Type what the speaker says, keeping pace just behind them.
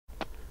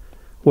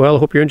Well, I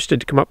hope you're interested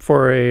to come up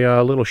for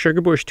a little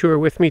sugar bush tour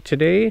with me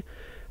today.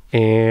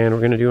 And we're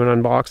going to do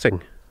an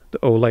unboxing. The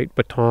OLIGHT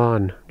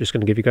Baton. I'm just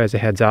going to give you guys a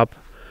heads up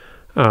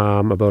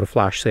about a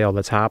flash sale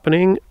that's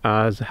happening,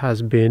 as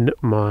has been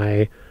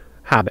my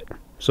habit.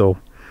 So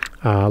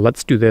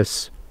let's do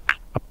this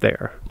up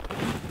there.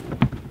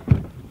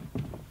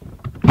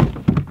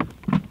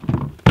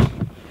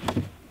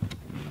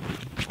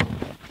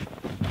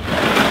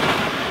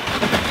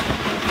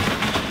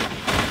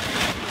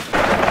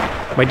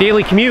 My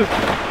daily commute.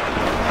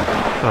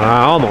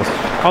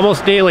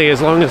 Almost daily,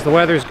 as long as the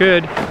weather's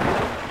good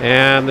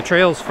and the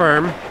trail's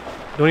firm.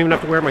 Don't even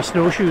have to wear my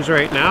snowshoes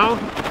right now.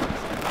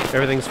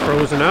 Everything's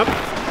frozen up.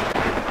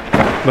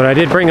 But I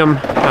did bring them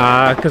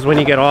because when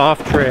you get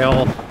off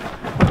trail,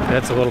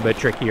 that's a little bit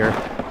trickier.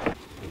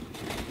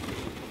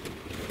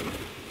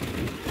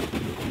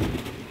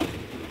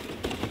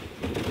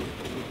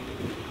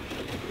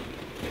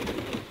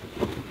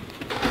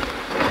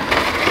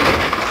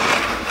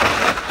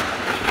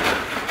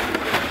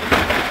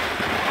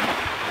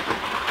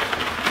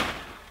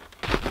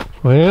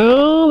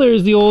 Well,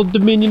 there's the old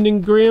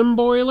Dominion Grimm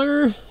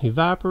boiler,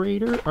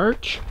 evaporator,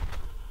 arch.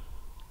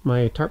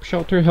 My tarp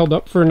shelter held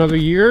up for another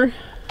year.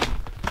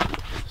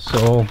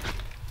 So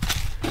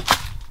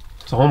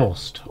it's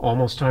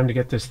almost time to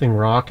get this thing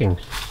rocking.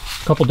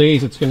 A couple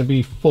days it's going to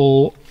be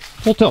full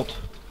tilt.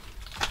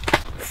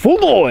 Full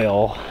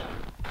boil.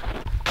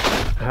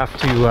 I have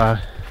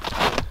to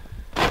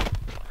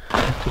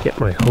get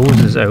my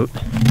hoses out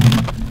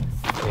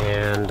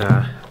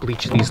and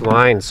bleach these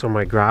lines so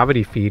my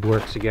gravity feed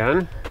works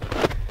again.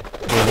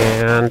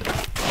 And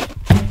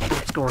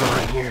what's going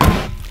on here?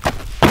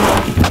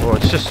 Oh,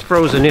 it's just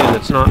frozen in,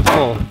 it's not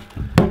full.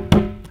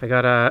 I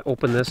gotta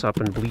open this up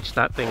and bleach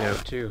that thing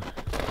out too.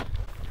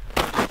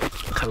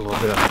 Cut a little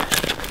bit of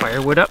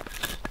firewood up.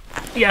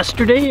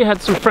 Yesterday I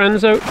had some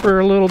friends out for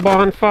a little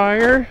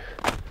bonfire.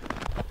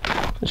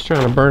 Just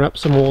trying to burn up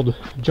some old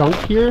junk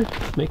here,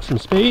 make some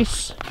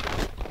space.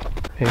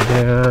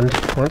 And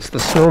once the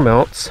snow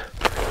melts,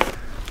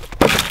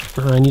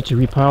 I need to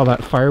repile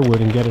that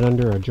firewood and get it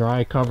under a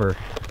dry cover.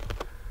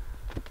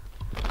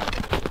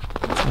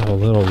 Let's have a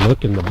little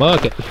look in the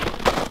bucket.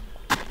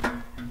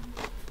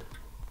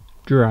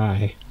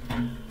 Dry.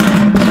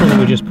 This one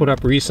we just put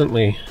up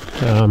recently.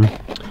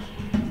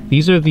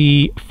 These are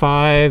the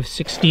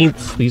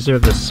 5/16. These are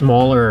the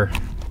smaller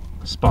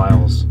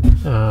spiles.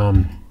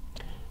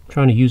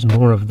 Trying to use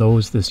more of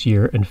those this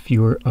year and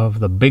fewer of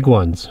the big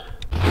ones.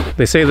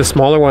 They say the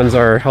smaller ones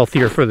are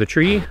healthier for the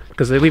tree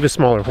because they leave a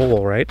smaller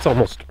hole, right? It's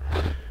almost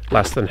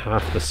less than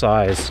half the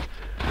size.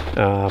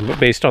 But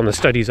based on the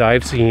studies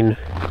I've seen,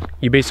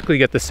 you basically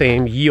get the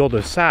same yield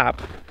of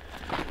sap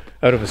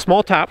out of a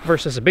small tap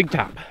versus a big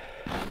tap.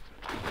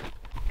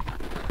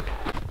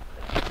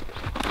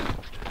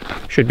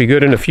 Should be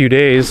good in a few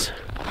days.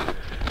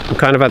 I'm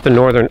kind of at the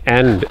northern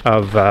end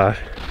of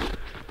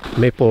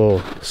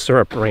maple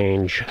syrup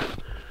range.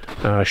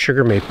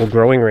 Sugar maple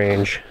growing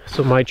range,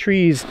 so my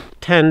trees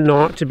tend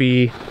not to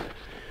be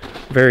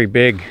very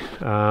big.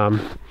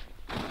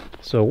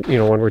 So you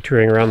know, when we're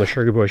touring around the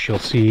sugar bush, you'll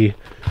see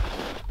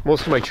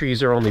most of my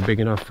trees are only big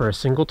enough for a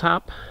single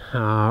tap.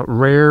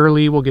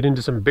 Rarely we'll get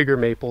into some bigger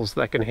maples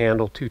that can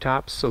handle 2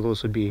 taps, so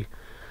those would be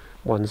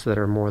ones that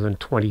are more than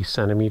 20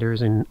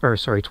 centimeters in, or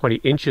sorry, 20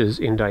 inches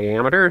in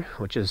diameter,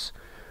 which is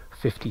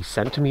 50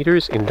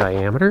 centimeters in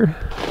diameter.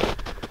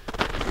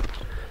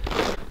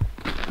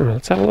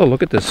 Let's have a little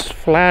look at this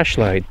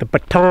flashlight, the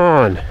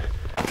Baton.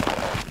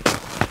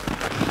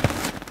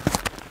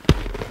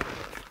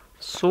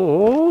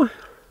 So,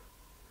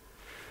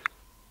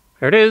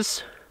 there it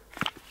is.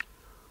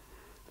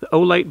 The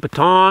OLIGHT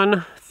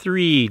Baton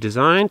 3,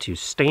 designed to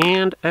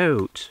stand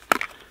out.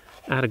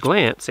 At a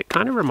glance, it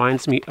kind of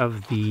reminds me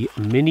of the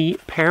mini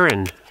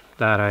Perun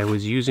that I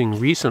was using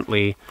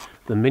recently.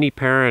 The mini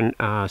Perun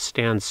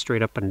stands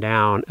straight up and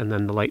down, and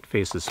then the light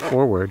faces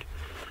forward.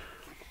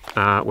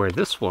 Where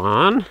this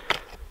one,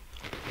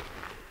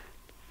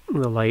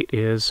 the light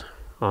is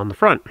on the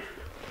front,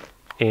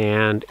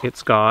 and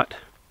it's got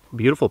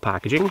beautiful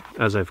packaging,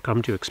 as I've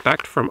come to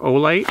expect from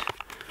OLIGHT,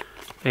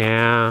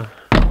 and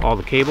all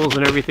the cables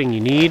and everything you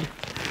need.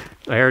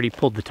 I already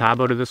pulled the tab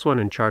out of this one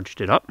and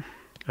charged it up,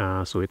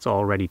 so it's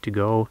all ready to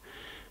go,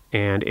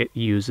 and it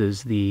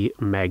uses the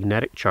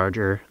magnetic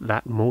charger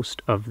that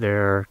most of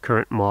their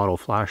current model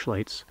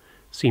flashlights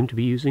seem to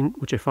be using,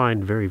 which I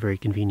find very, very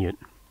convenient.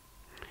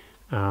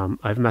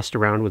 I've messed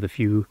around with a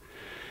few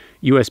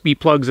USB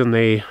plugs, and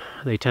they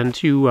tend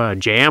to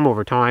jam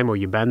over time, or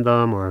you bend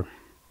them, or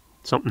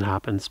something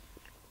happens.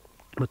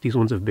 But these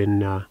ones have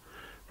been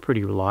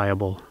pretty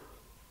reliable.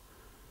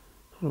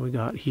 What do we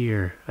got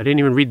here? I didn't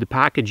even read the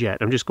package yet.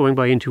 I'm just going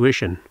by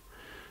intuition.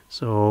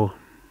 So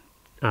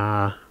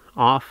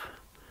off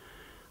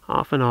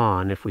and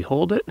on. If we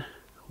hold it,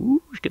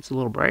 ooh, it gets a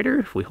little brighter.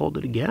 If we hold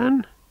it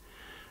again,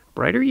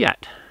 brighter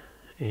yet.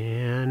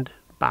 And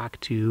back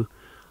to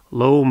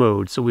low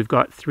mode. So we've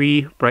got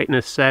 3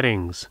 brightness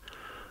settings.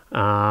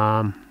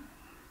 Oh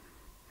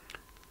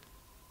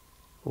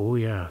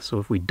yeah, so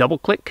if we double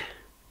click,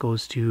 it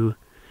goes to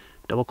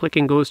double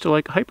clicking goes to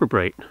like hyper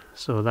bright.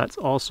 So that's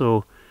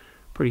also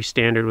pretty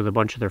standard with a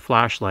bunch of their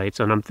flashlights.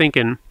 And I'm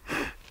thinking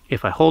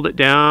if I hold it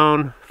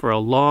down for a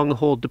long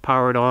hold to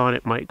power it on,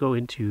 it might go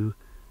into,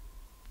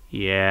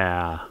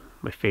 yeah,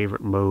 my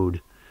favorite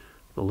mode,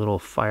 the little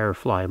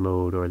firefly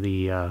mode or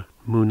the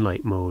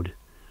moonlight mode,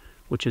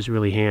 which is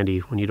really handy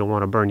when you don't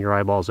want to burn your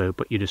eyeballs out,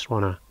 but you just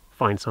want to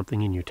find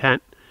something in your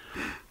tent.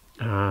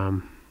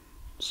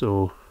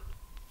 So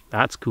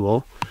that's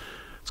cool.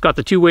 It's got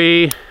the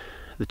two-way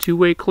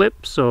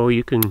clip, so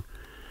you can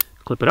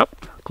clip it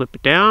up, clip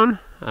it down.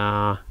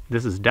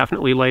 This is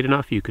definitely light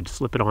enough. You could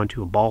slip it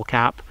onto a ball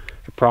cap.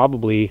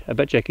 I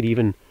bet you I could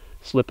even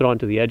slip it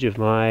onto the edge of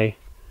my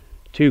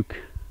toque.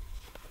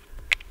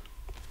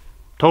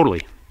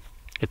 Totally.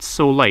 It's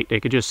so light.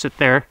 It could just sit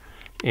there,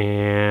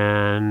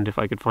 and if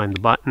I could find the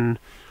button,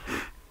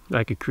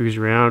 I could cruise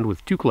around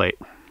with toque light.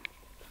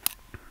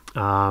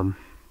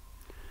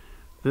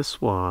 This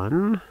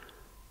one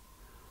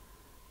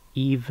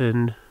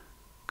even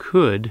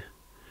could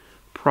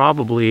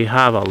probably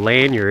have a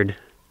lanyard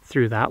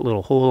through that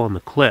little hole on the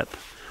clip.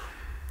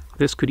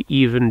 This could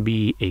even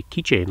be a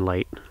keychain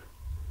light,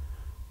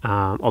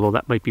 although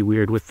that might be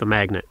weird with the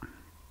magnet.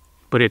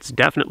 But it's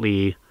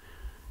definitely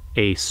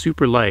a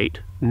super light,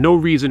 no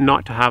reason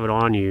not to have it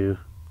on you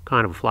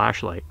kind of a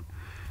flashlight.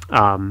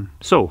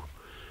 So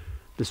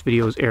this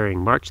video is airing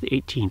March the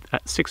 18th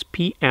at 6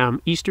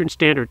 p.m. Eastern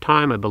Standard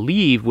Time, I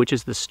believe, which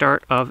is the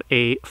start of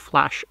a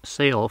flash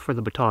sale for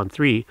the Baton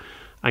 3.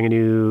 I'm going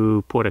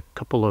to put a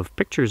couple of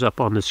pictures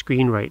up on the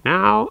screen right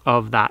now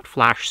of that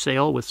flash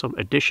sale with some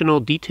additional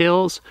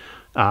details,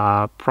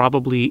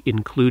 probably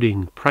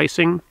including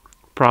pricing,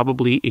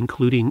 probably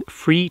including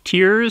free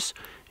tiers.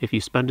 If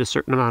you spend a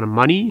certain amount of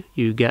money,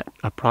 you get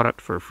a product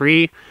for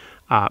free.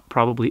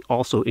 Probably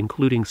also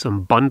including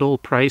some bundle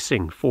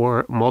pricing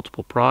for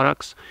multiple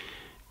products.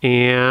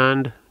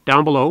 And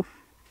down below,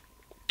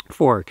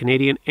 for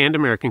Canadian and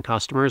American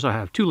customers, I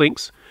have two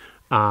links.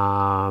 So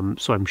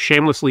I'm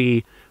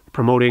shamelessly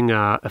promoting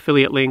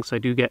affiliate links. I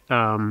do get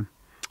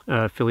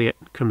affiliate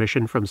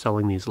commission from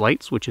selling these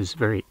lights, which is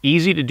very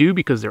easy to do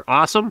because they're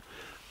awesome.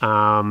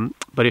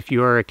 But if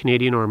you are a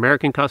Canadian or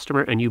American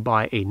customer and you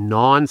buy a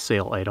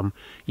non-sale item,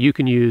 you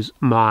can use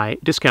my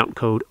discount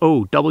code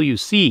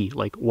OWC,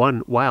 like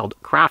one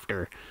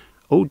Wildcrafter,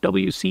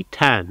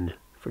 OWC10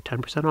 for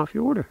 10% off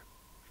your order.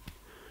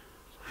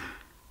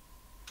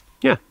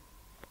 Yeah.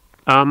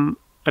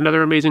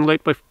 Another amazing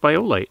light by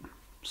OLIGHT.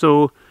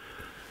 So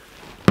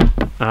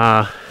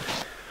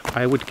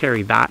I would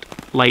carry that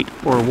light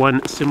or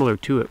one similar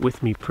to it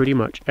with me pretty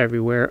much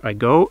everywhere I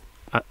go,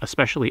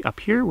 especially up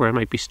here where I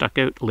might be stuck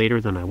out later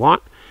than I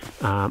want.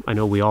 I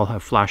know we all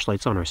have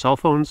flashlights on our cell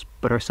phones,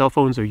 but our cell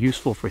phones are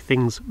useful for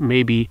things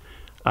maybe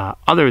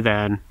other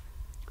than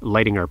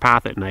lighting our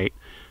path at night.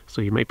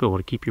 So you might be able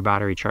to keep your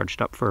battery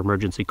charged up for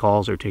emergency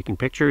calls or taking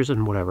pictures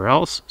and whatever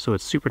else. So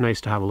it's super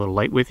nice to have a little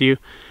light with you.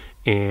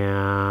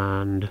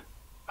 And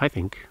I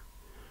think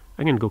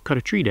I'm going to go cut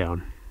a tree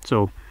down.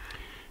 So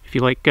if you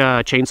like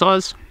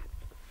chainsaws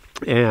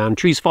and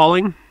trees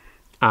falling,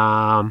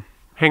 hang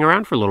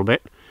around for a little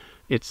bit.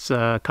 It's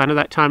kind of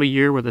that time of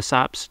year where the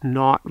sap's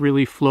not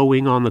really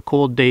flowing on the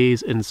cold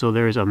days, and so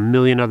there's a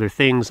million other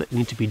things that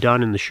need to be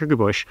done in the sugar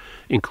bush,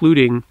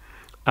 including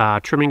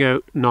trimming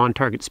out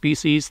non-target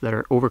species that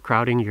are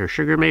overcrowding your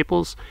sugar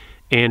maples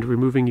and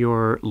removing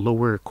your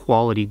lower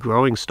quality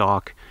growing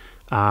stock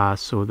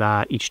so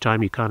that each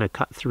time you kind of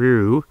cut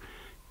through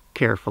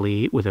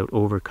carefully without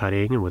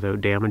overcutting and without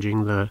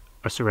damaging the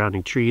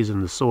surrounding trees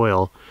and the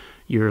soil,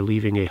 you're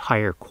leaving a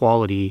higher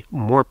quality,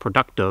 more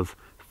productive,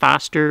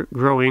 faster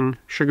growing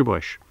sugar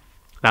bush.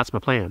 That's my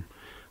plan.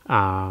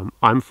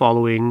 I'm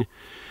following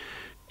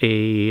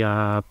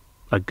a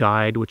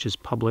guide which is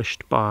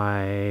published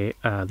by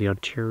the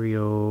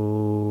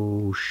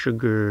Ontario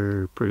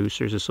Sugar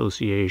Producers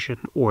Association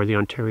or the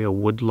Ontario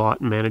Woodlot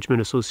Management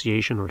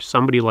Association or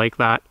somebody like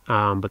that,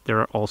 but there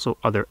are also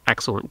other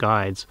excellent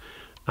guides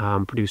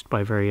produced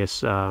by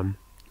various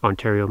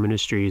Ontario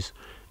ministries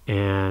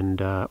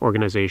and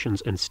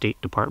organizations and state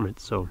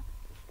departments. So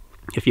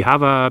if you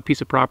have a piece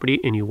of property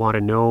and you want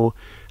to know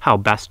how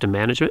best to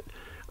manage it,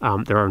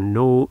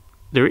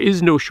 there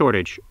is no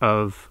shortage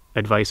of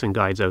advice and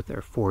guides out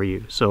there for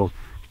you. So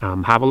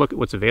have a look at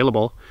what's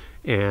available,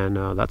 and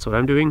that's what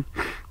I'm doing,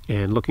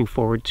 and looking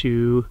forward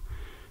to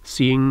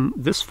seeing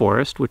this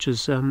forest, which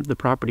is the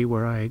property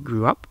where I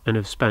grew up and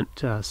have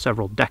spent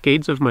several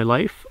decades of my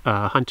life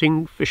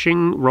hunting,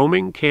 fishing,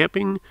 roaming,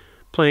 camping,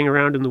 playing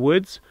around in the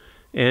woods,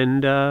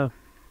 and I'm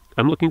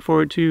looking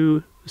forward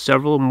to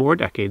several more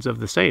decades of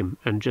the same,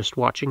 and just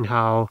watching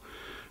how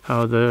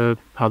the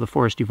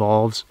forest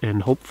evolves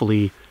and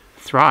hopefully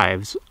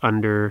thrives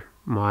under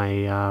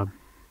my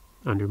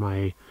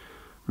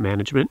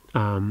management,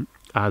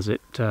 as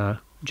it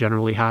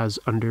generally has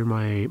under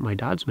my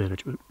dad's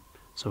management.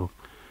 So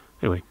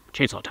anyway,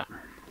 chainsaw time.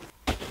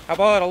 How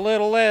about a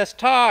little less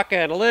talk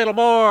and a little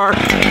more?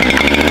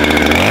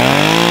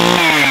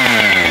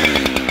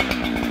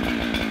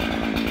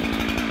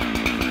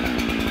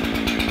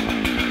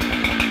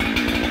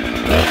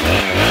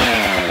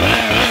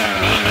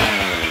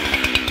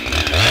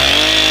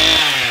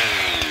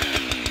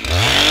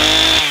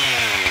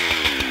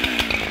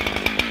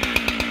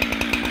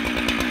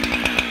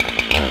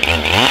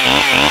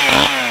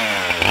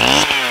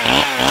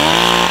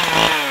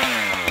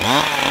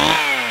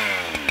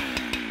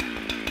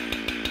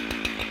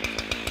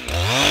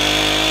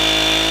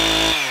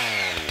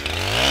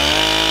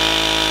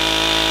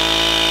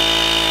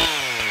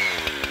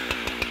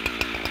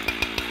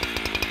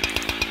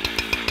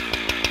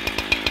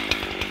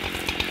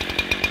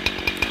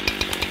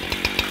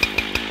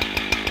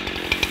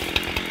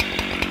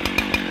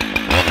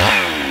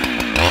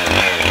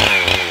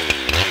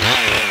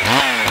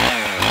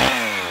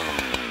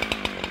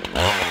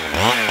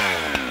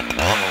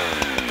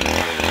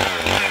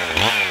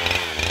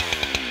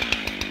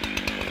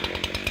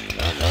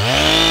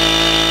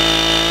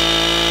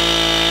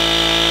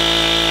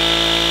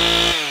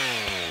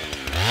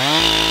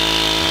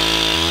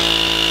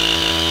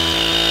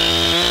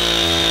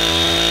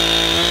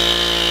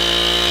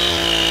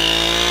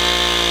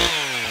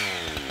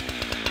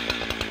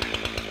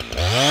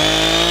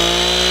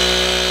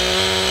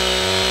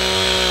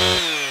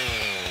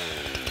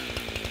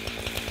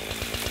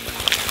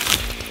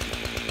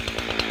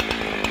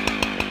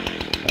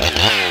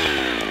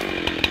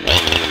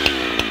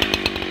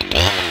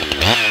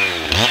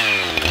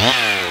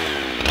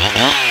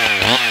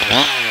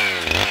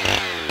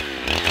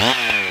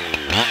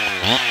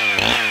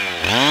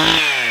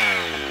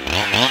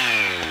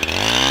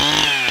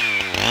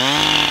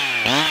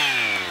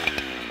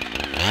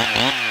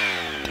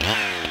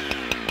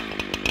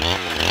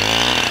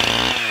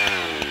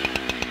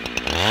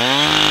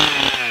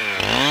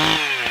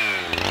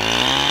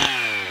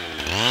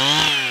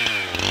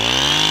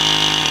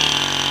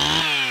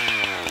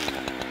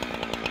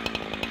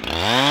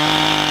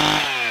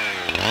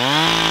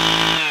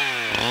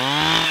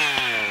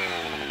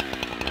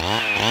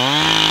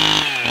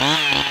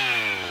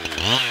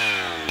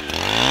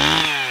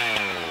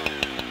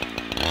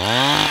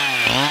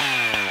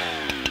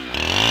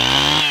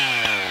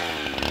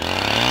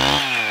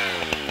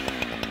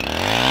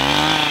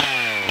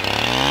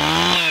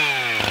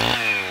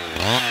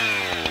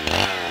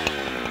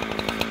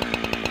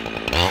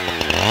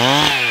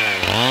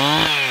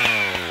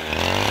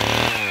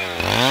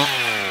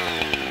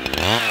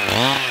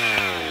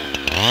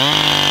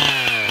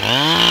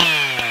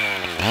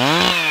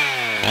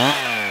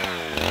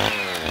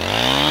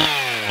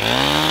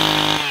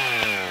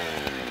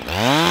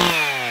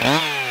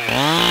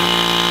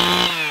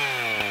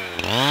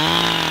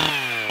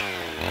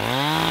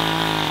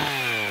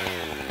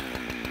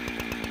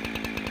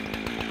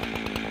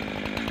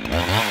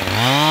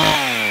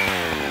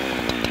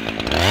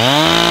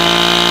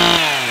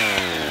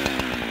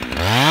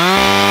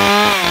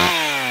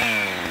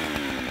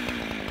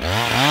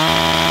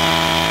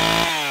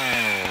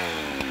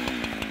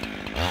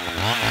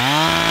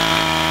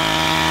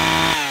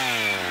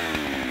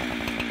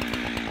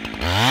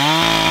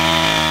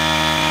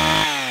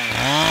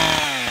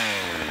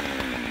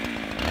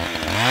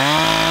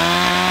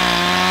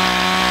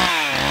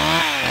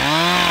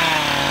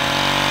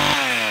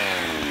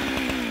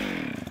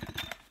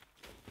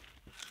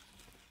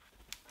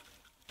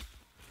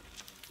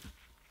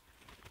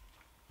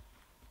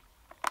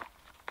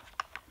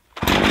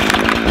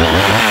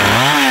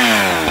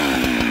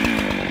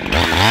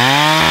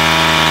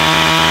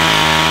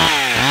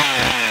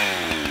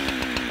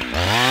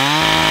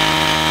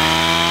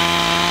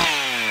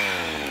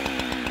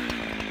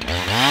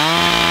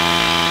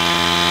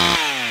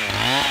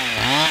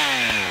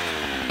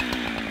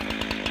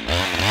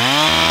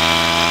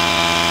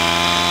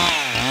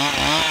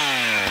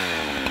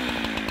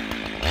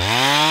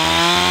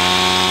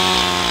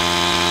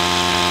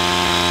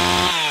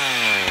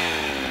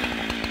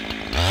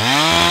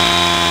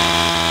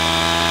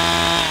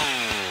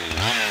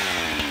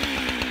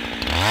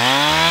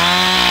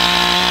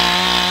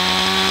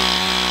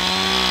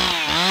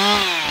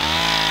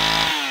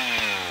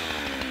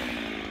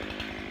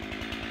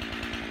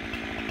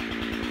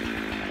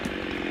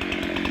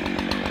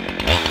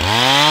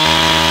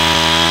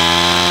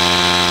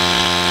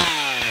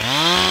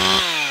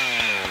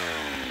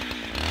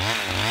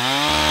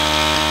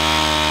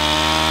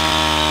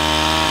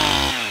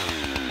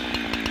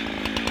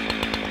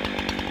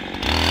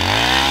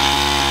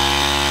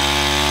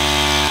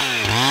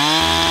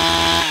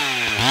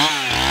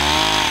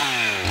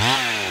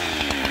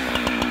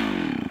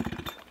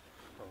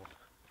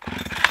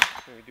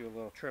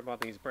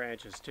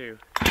 branches too.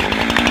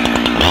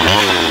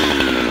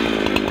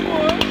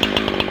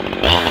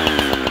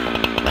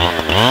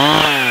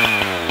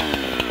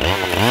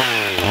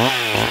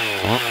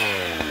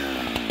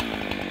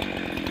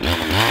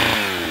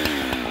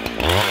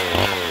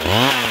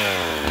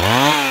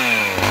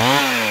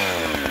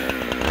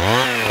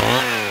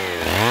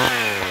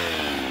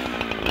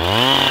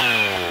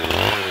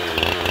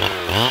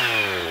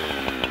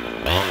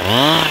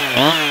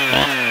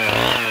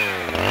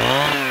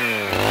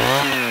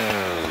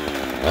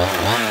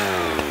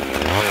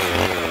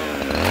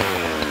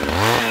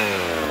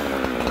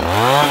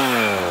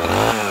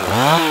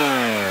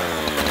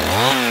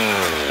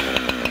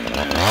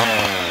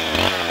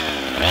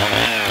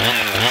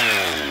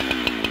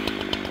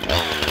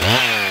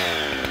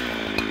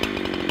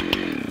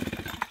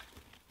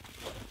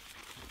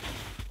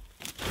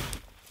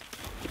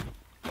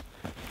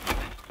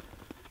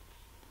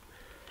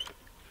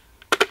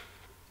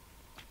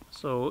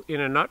 So in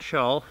a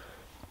nutshell,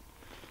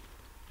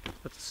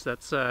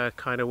 that's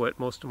kind of what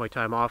most of my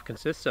time off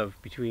consists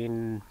of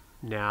between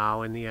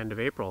now and the end of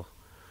April.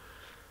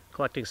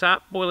 Collecting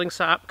sap, boiling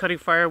sap, cutting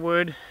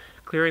firewood,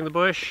 clearing the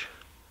bush,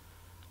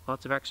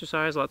 lots of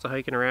exercise, lots of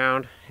hiking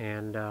around,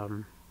 and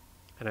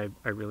I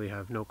really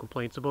have no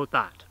complaints about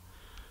that.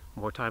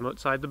 More time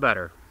outside the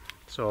better.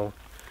 So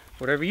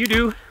whatever you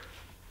do,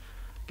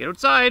 get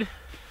outside.